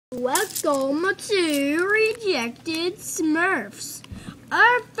Welcome to Rejected Smurfs.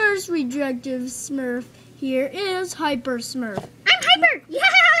 Our first rejected Smurf here is Hyper Smurf. I'm Hyper! Yeah!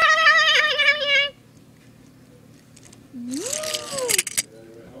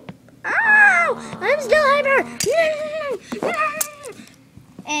 Oh, I'm still Hyper!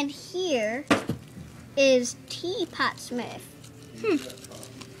 And here is Teapot Smurf.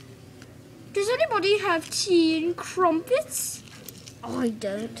 Does anybody have tea and crumpets? I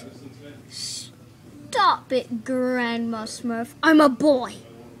don't. Stop it, Grandma Smurf. I'm a boy.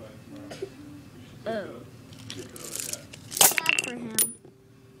 Oh. Sad for him.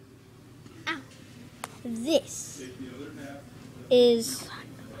 Ow. This is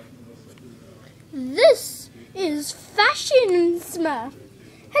Fashion Smurf.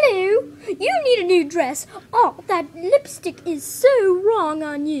 Hello, you need a new dress. Oh, that lipstick is so wrong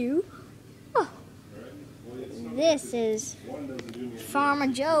on you. This is Farmer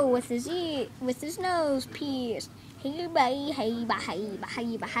Joe with his nose pierced. Hey bye, hey bye, hey bye,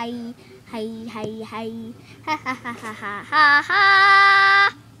 hey bye, hey, hey, hey, hey, ha ha ha ha ha ha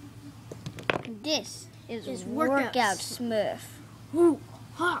ha. This is Workout Smurf. Hoo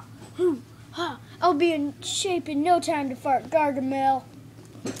ha, hoo ha. I'll be in shape in no time to fart Gargamel.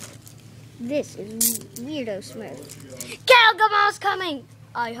 This is Weirdo Smurf. Gargamel's coming.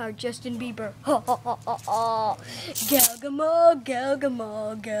 I heart Justin Bieber. Ha ha ha ha ha. Gargamel,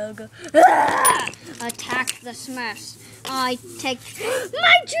 Gargamel, Gargamel. Ah! Attack the Smurfs. I take...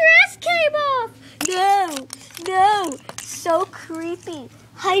 My dress came off! No, so creepy.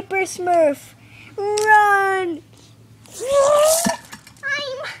 Hyper Smurf, run!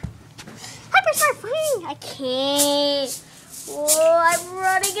 I'm Hyper Smurf. I can't. Oh, I'm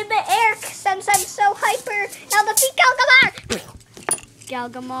running in the air since I'm so hyper. Now defeat Galgamar.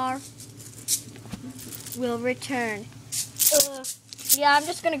 Galgamar will return. Yeah, I'm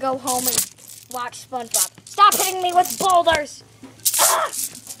just gonna go home and watch SpongeBob. Stop hitting me with boulders! Ah!